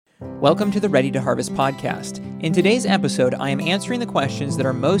Welcome to the Ready to Harvest podcast. In today's episode, I am answering the questions that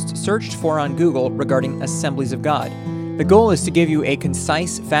are most searched for on Google regarding Assemblies of God. The goal is to give you a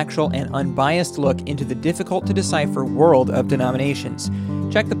concise, factual, and unbiased look into the difficult-to-decipher world of denominations.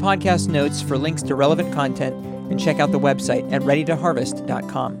 Check the podcast notes for links to relevant content, and check out the website at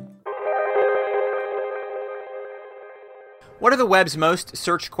readytoharvest.com. What are the web's most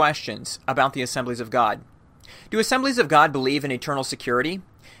searched questions about the Assemblies of God? Do Assemblies of God believe in eternal security?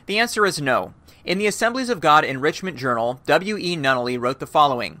 The answer is no. In the Assemblies of God Enrichment Journal, W.E. Nunnally wrote the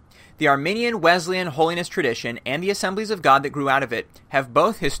following: "The Arminian Wesleyan holiness tradition and the Assemblies of God that grew out of it have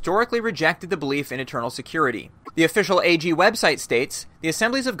both historically rejected the belief in eternal security." The official AG website states, "The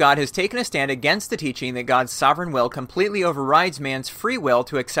Assemblies of God has taken a stand against the teaching that God's sovereign will completely overrides man's free will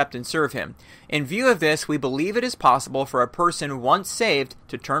to accept and serve him. In view of this, we believe it is possible for a person once saved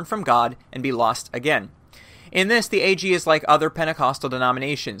to turn from God and be lost again." In this, the AG is like other Pentecostal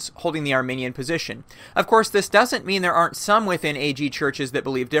denominations, holding the Arminian position. Of course, this doesn't mean there aren't some within AG churches that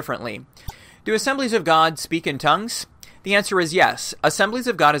believe differently. Do Assemblies of God speak in tongues? The answer is yes. Assemblies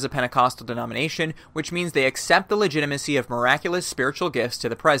of God is a Pentecostal denomination, which means they accept the legitimacy of miraculous spiritual gifts to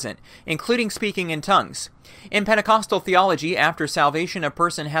the present, including speaking in tongues. In Pentecostal theology, after salvation, a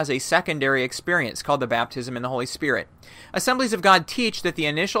person has a secondary experience called the baptism in the Holy Spirit. Assemblies of God teach that the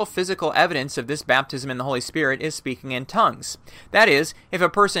initial physical evidence of this baptism in the Holy Spirit is speaking in tongues. That is, if a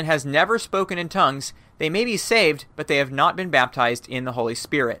person has never spoken in tongues, they may be saved, but they have not been baptized in the Holy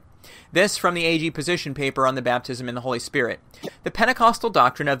Spirit. This from the AG position paper on the baptism in the Holy Spirit. The Pentecostal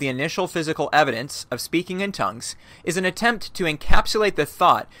doctrine of the initial physical evidence of speaking in tongues is an attempt to encapsulate the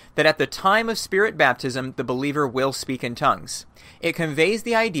thought that at the time of Spirit baptism, the believer will speak in tongues. It conveys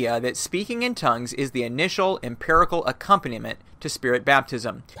the idea that speaking in tongues is the initial empirical accompaniment to Spirit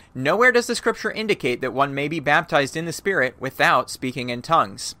baptism. Nowhere does the Scripture indicate that one may be baptized in the Spirit without speaking in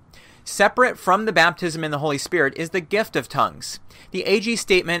tongues. Separate from the baptism in the Holy Spirit is the gift of tongues. The AG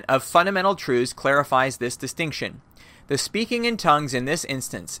statement of fundamental truths clarifies this distinction. The speaking in tongues in this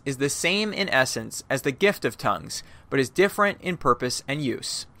instance is the same in essence as the gift of tongues, but is different in purpose and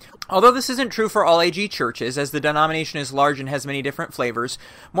use. Although this isn't true for all AG churches, as the denomination is large and has many different flavors,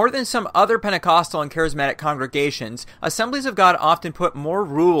 more than some other Pentecostal and charismatic congregations, Assemblies of God often put more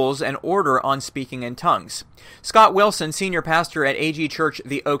rules and order on speaking in tongues. Scott Wilson, senior pastor at AG Church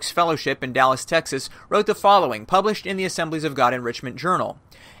The Oaks Fellowship in Dallas, Texas, wrote the following, published in the Assemblies of God Enrichment Journal.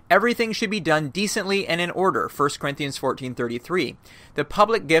 "Everything should be done decently and in order," 1 Corinthians 14:33. "The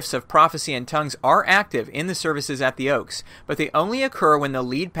public gifts of prophecy and tongues are active in the services at the Oaks, but they only occur when the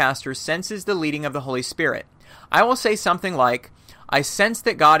lead pastor senses the leading of the Holy Spirit. I will say something like, 'I sense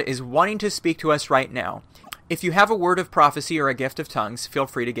that God is wanting to speak to us right now. If you have a word of prophecy or a gift of tongues, feel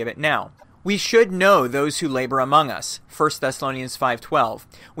free to give it now.' We should know those who labor among us, 1 Thessalonians 5:12.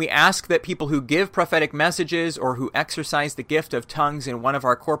 We ask that people who give prophetic messages or who exercise the gift of tongues in one of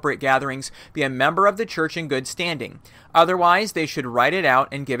our corporate gatherings be a member of the church in good standing. Otherwise, they should write it out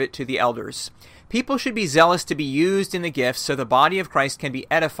and give it to the elders. People should be zealous to be used in the gifts so the body of Christ can be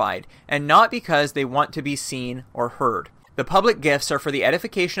edified, and not because they want to be seen or heard. The public gifts are for the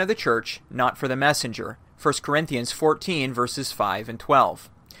edification of the church, not for the messenger, 1 Corinthians 14, verses 5 and 12.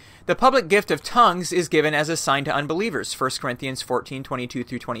 The public gift of tongues is given as a sign to unbelievers, 1 Corinthians 14:22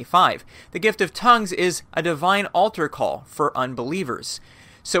 through 25. The gift of tongues is a divine altar call for unbelievers.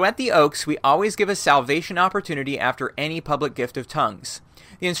 So at the Oaks, we always give a salvation opportunity after any public gift of tongues.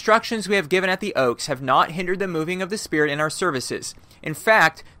 The instructions we have given at the Oaks have not hindered the moving of the Spirit in our services. In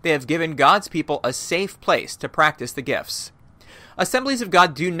fact, they have given God's people a safe place to practice the gifts. Assemblies of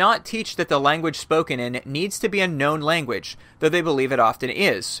God do not teach that the language spoken in needs to be a known language, though they believe it often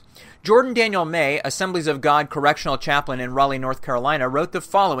is. Jordan Daniel May, Assemblies of God correctional chaplain in Raleigh, North Carolina, wrote the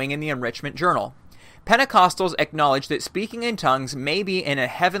following in the Enrichment Journal. "Pentecostals acknowledge that speaking in tongues may be in a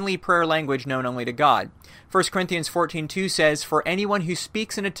heavenly prayer language known only to God. 1 Corinthians 14:2 says, 'For anyone who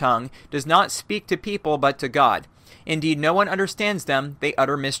speaks in a tongue does not speak to people but to God. Indeed, no one understands them. They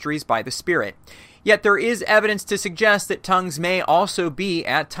utter mysteries by the Spirit.' Yet there is evidence to suggest that tongues may also be,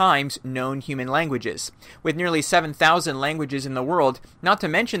 at times, known human languages. With nearly 7,000 languages in the world, not to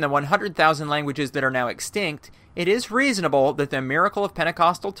mention the 100,000 languages that are now extinct, it is reasonable that the miracle of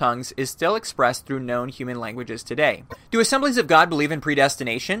Pentecostal tongues is still expressed through known human languages today." Do Assemblies of God believe in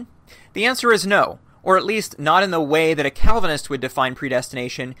predestination? The answer is no. Or at least not in the way that a Calvinist would define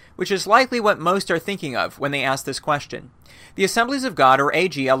predestination, which is likely what most are thinking of when they ask this question. The Assemblies of God, or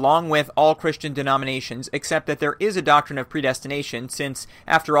AG, along with all Christian denominations, accept that there is a doctrine of predestination, since,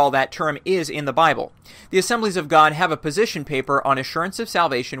 after all, that term is in the Bible. The Assemblies of God have a position paper on assurance of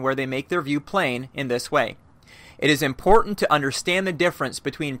salvation where they make their view plain in this way. It is important to understand the difference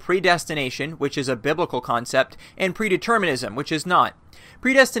between predestination, which is a biblical concept, and predeterminism, which is not.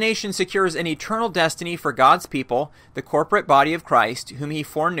 Predestination secures an eternal destiny for God's people, the corporate body of Christ, whom he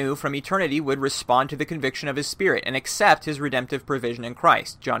foreknew from eternity would respond to the conviction of his Spirit and accept his redemptive provision in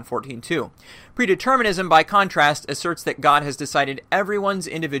Christ, John 14:2. Predeterminism, by contrast, asserts that God has decided everyone's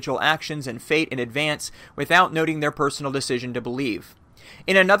individual actions and fate in advance without noting their personal decision to believe.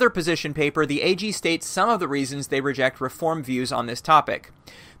 In another position paper, the AG states some of the reasons they reject Reform views on this topic.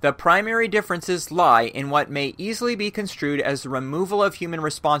 The primary differences lie in what may easily be construed as the removal of human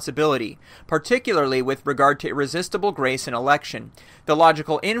responsibility, particularly with regard to irresistible grace and election, the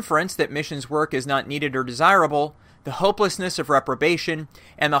logical inference that missions work is not needed or desirable, the hopelessness of reprobation,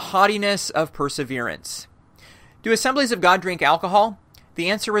 and the haughtiness of perseverance. Do Assemblies of God drink alcohol? The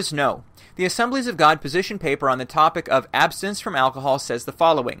answer is no. The Assemblies of God position paper on the topic of abstinence from alcohol says the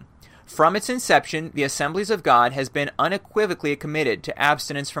following: From its inception, the Assemblies of God has been unequivocally committed to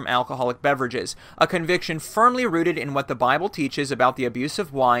abstinence from alcoholic beverages, a conviction firmly rooted in what the Bible teaches about the abuse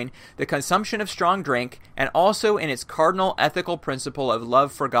of wine, the consumption of strong drink, and also in its cardinal ethical principle of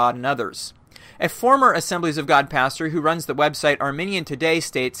love for God and others. A former Assemblies of God pastor who runs the website Arminian Today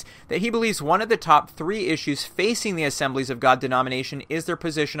states that he believes one of the top 3 issues facing the Assemblies of God denomination is their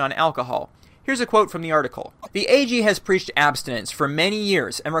position on alcohol. Here's a quote from the article. The AG has preached abstinence for many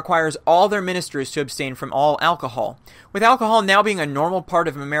years and requires all their ministers to abstain from all alcohol. With alcohol now being a normal part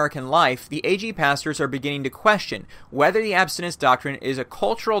of American life, the AG pastors are beginning to question whether the abstinence doctrine is a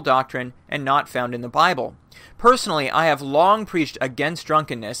cultural doctrine and not found in the Bible. Personally, I have long preached against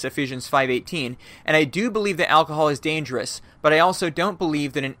drunkenness, Ephesians 5:18, and I do believe that alcohol is dangerous, but I also don't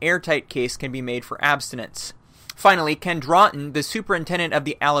believe that an airtight case can be made for abstinence. Finally, Ken Drotton, the superintendent of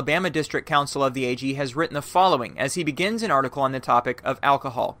the Alabama District Council of the AG, has written the following as he begins an article on the topic of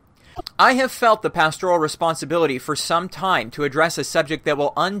alcohol. I have felt the pastoral responsibility for some time to address a subject that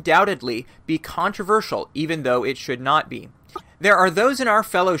will undoubtedly be controversial, even though it should not be. There are those in our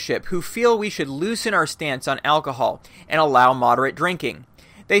fellowship who feel we should loosen our stance on alcohol and allow moderate drinking.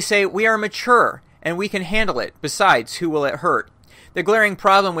 They say we are mature and we can handle it. Besides, who will it hurt? The glaring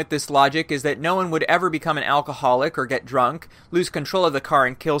problem with this logic is that no one would ever become an alcoholic or get drunk, lose control of the car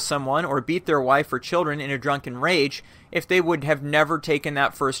and kill someone, or beat their wife or children in a drunken rage if they would have never taken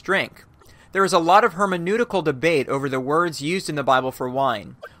that first drink. There is a lot of hermeneutical debate over the words used in the Bible for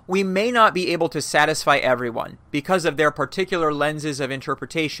wine. We may not be able to satisfy everyone because of their particular lenses of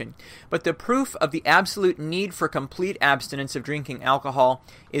interpretation, but the proof of the absolute need for complete abstinence of drinking alcohol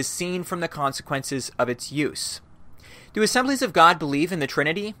is seen from the consequences of its use. Do Assemblies of God believe in the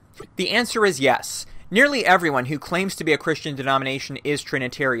Trinity? The answer is yes. Nearly everyone who claims to be a Christian denomination is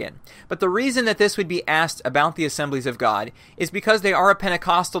Trinitarian. But the reason that this would be asked about the Assemblies of God is because they are a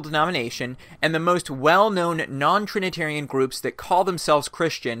Pentecostal denomination, and the most well-known non-Trinitarian groups that call themselves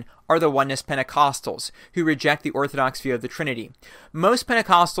Christian are the Oneness Pentecostals, who reject the Orthodox view of the Trinity. Most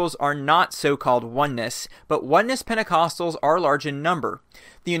Pentecostals are not so-called Oneness, but Oneness Pentecostals are large in number.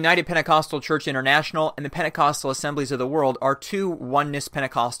 The United Pentecostal Church International and the Pentecostal Assemblies of the World are 2 Oneness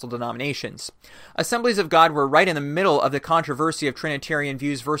Pentecostal denominations. Assemblies of God were right in the middle of the controversy of Trinitarian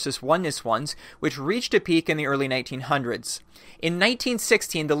views versus Oneness ones, which reached a peak in the early 1900s. In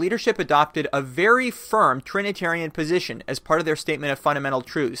 1916, the leadership adopted a very firm Trinitarian position as part of their statement of fundamental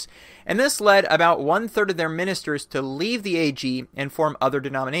truths, and this led about 1/3 of their ministers to leave the AG and form other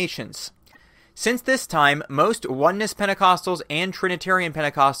denominations. Since this time, most Oneness Pentecostals and Trinitarian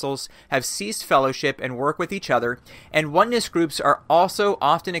Pentecostals have ceased fellowship and work with each other, and Oneness groups are also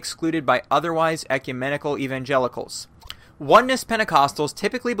often excluded by otherwise ecumenical evangelicals. Oneness Pentecostals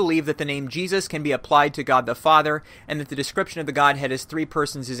typically believe that the name Jesus can be applied to God the Father, and that the description of the Godhead as 3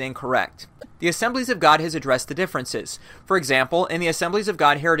 persons is incorrect. The Assemblies of God has addressed the differences. For example, in the Assemblies of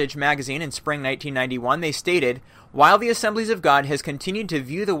God Heritage magazine in spring 1991, they stated, "While the Assemblies of God has continued to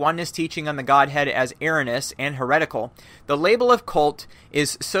view the oneness teaching on the Godhead as erroneous and heretical, the label of cult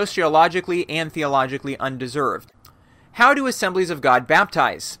is sociologically and theologically undeserved." How do Assemblies of God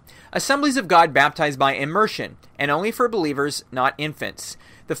baptize? Assemblies of God baptize by immersion, and only for believers, not infants.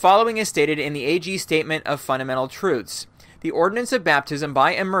 The following is stated in the AG Statement of Fundamental Truths. The ordinance of baptism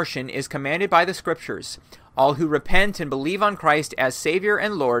by immersion is commanded by the Scriptures. All who repent and believe on Christ as Savior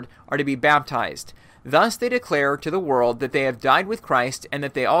and Lord are to be baptized. Thus they declare to the world that they have died with Christ and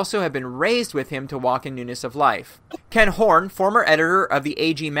that they also have been raised with him to walk in newness of life. Ken Horn, former editor of the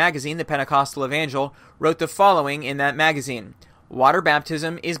AG magazine, The Pentecostal Evangel, wrote the following in that magazine. Water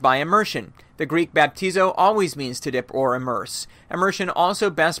baptism is by immersion. The Greek baptizo always means to dip or immerse. Immersion also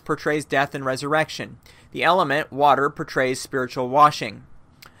best portrays death and resurrection. The element, water, portrays spiritual washing.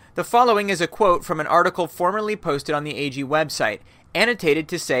 The following is a quote from an article formerly posted on the AG website, annotated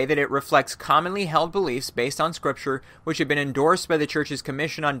to say that it reflects commonly held beliefs based on Scripture which have been endorsed by the Church's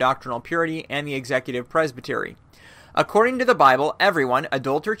Commission on Doctrinal Purity and the Executive Presbytery. According to the Bible, everyone,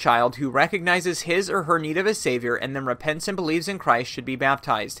 adult or child, who recognizes his or her need of a Savior and then repents and believes in Christ should be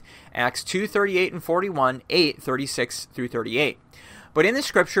baptized. Acts 2:38 and 41, 8:36 through 38. But in the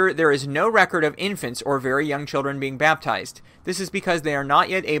Scripture, there is no record of infants or very young children being baptized. This is because they are not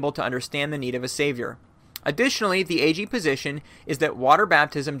yet able to understand the need of a Savior. Additionally, the AG position is that water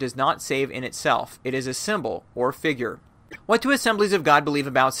baptism does not save in itself. It is a symbol or figure. What do Assemblies of God believe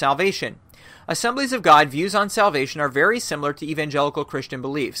about salvation? Assemblies of God views on salvation are very similar to evangelical Christian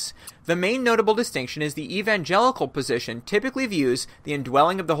beliefs. The main notable distinction is the evangelical position typically views the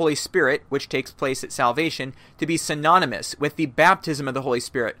indwelling of the Holy Spirit, which takes place at salvation, to be synonymous with the baptism of the Holy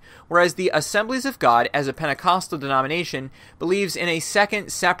Spirit, whereas the Assemblies of God, as a Pentecostal denomination, believes in a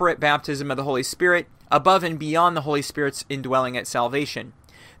second separate baptism of the Holy Spirit above and beyond the Holy Spirit's indwelling at salvation.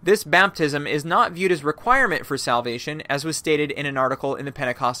 This baptism is not viewed as requirement for salvation, as was stated in an article in the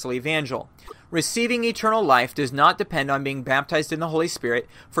Pentecostal Evangel. Receiving eternal life does not depend on being baptized in the Holy Spirit,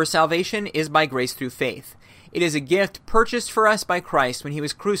 for salvation is by grace through faith. It is a gift purchased for us by Christ when he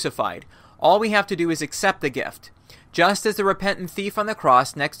was crucified. All we have to do is accept the gift. Just as the repentant thief on the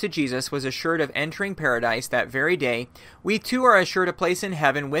cross next to Jesus was assured of entering paradise that very day, we too are assured a place in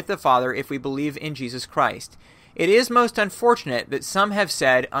heaven with the Father if we believe in Jesus Christ. It is most unfortunate that some have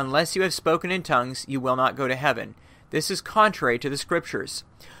said, unless you have spoken in tongues, you will not go to heaven. This is contrary to the Scriptures.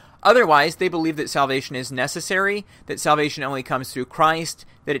 Otherwise, they believe that salvation is necessary, that salvation only comes through Christ,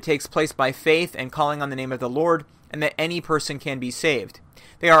 that it takes place by faith and calling on the name of the Lord, and that any person can be saved.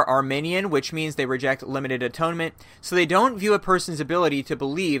 They are Arminian, which means they reject limited atonement, so they don't view a person's ability to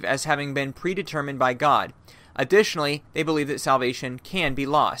believe as having been predetermined by God. Additionally, they believe that salvation can be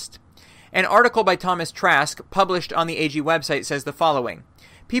lost. An article by Thomas Trask, published on the AG website, says the following: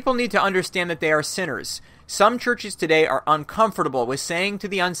 People need to understand that they are sinners. Some churches today are uncomfortable with saying to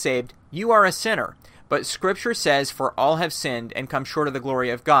the unsaved, "You are a sinner." But Scripture says, "For all have sinned and come short of the glory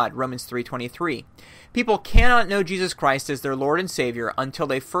of God," Romans 3:23. People cannot know Jesus Christ as their Lord and Savior until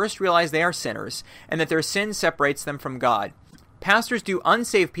they first realize they are sinners and that their sin separates them from God. Pastors do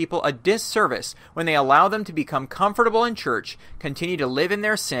unsaved people a disservice when they allow them to become comfortable in church, continue to live in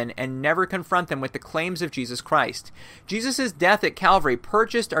their sin, and never confront them with the claims of Jesus Christ. Jesus' death at Calvary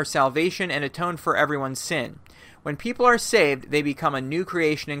purchased our salvation and atoned for everyone's sin. When people are saved, they become a new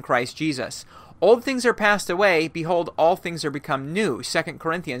creation in Christ Jesus. Old things are passed away, behold, all things are become new, 2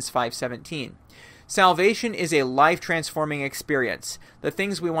 Corinthians 5:17. Salvation is a life-transforming experience. The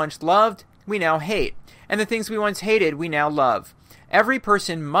things we once loved, we now hate, and the things we once hated, we now love. Every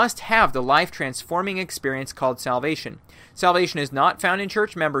person must have the life-transforming experience called salvation. Salvation is not found in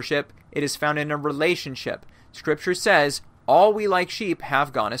church membership, it is found in a relationship. Scripture says, "All we like sheep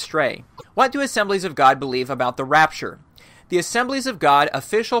have gone astray." What do Assemblies of God believe about the rapture? The Assemblies of God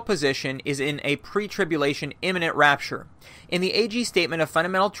official position is in a pre-tribulation imminent rapture. In the AG Statement of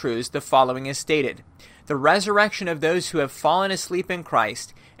Fundamental Truths, the following is stated: The resurrection of those who have fallen asleep in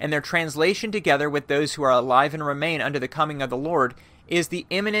Christ, and their translation together with those who are alive and remain unto the coming of the Lord, is the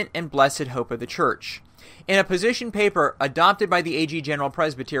imminent and blessed hope of the Church. In a position paper adopted by the AG General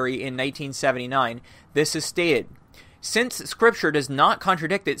Presbytery in 1979, this is stated: Since Scripture does not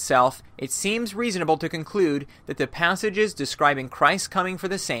contradict itself, it seems reasonable to conclude that the passages describing Christ's coming for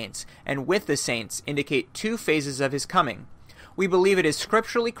the saints and with the saints indicate two phases of his coming. We believe it is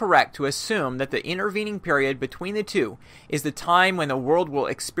scripturally correct to assume that the intervening period between the two is the time when the world will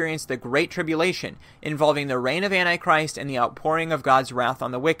experience the Great Tribulation, involving the reign of Antichrist and the outpouring of God's wrath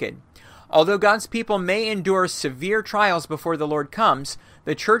on the wicked. Although God's people may endure severe trials before the Lord comes,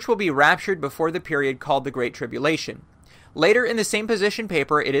 the church will be raptured before the period called the Great Tribulation. Later in the same position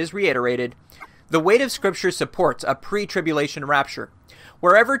paper, it is reiterated, the weight of Scripture supports a pre-tribulation rapture.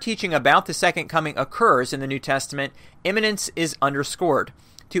 Wherever teaching about the second coming occurs in the New Testament, imminence is underscored.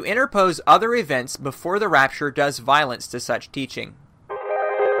 To interpose other events before the rapture does violence to such teaching.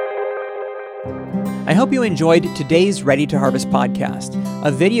 I hope you enjoyed today's Ready to Harvest podcast.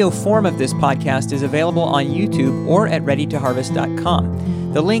 A video form of this podcast is available on YouTube or at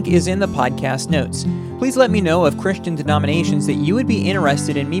readytoharvest.com. The link is in the podcast notes. Please let me know of Christian denominations that you would be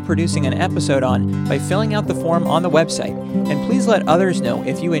interested in me producing an episode on by filling out the form on the website. And please let others know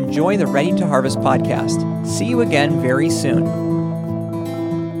if you enjoy the Ready to Harvest podcast. See you again very soon.